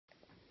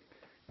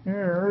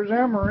Here's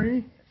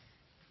Emery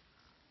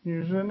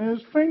using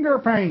his finger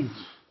paints.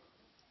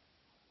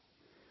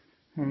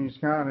 And he's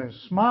got his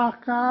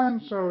smock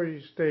on so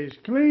he stays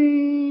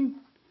clean.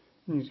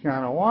 He's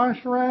got a wash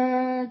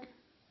rag.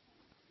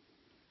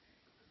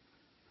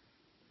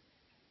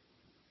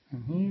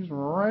 And he's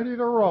ready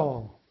to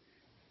roll.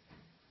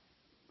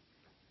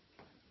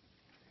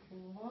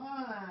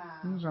 Wow.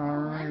 He's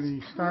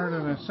already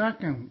started a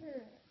second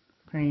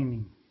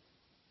painting.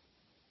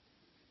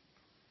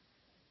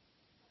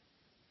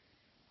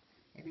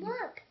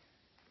 Look,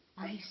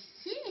 I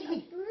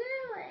see.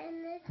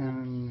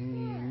 And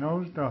he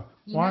knows to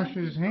wash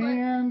his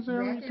hands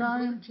every red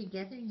time. and blue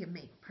together, you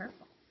make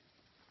purple.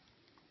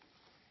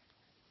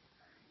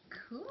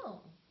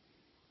 Cool.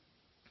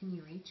 Can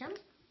you reach them?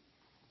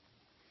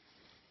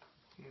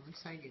 Here,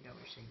 beside it over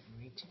so you can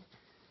reach it.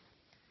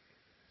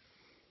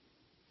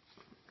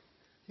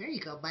 There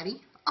you go,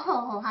 buddy.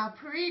 Oh, how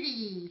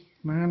pretty.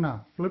 Man,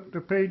 flip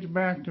the page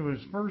back to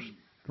his first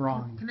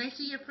drawing. Can I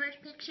see your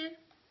first picture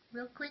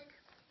real quick?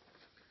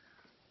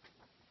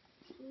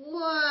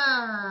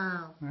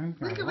 Wow.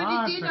 Look at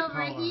what he did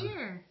over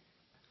here.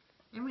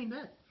 Emery,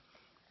 look.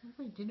 Look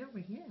what he did over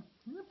here.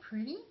 Isn't that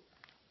pretty?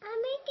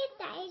 I'll make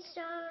a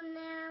dinosaur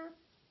now.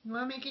 You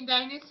want to make a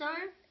dinosaur?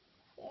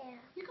 Yeah.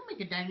 You can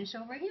make a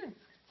dinosaur right here.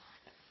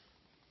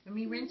 Let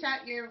me rinse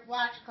out your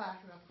washcloth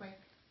real quick.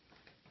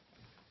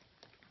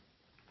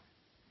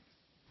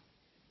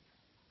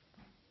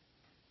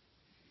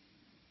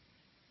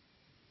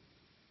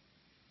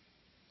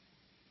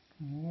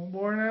 Oh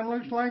boy, that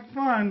looks like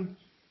fun.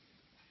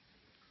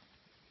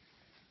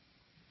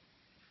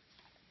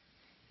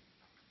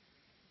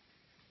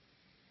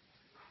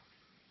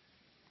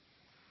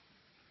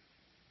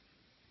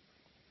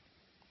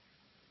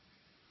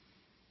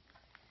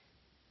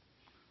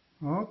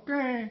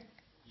 Okay,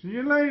 see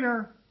you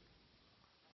later.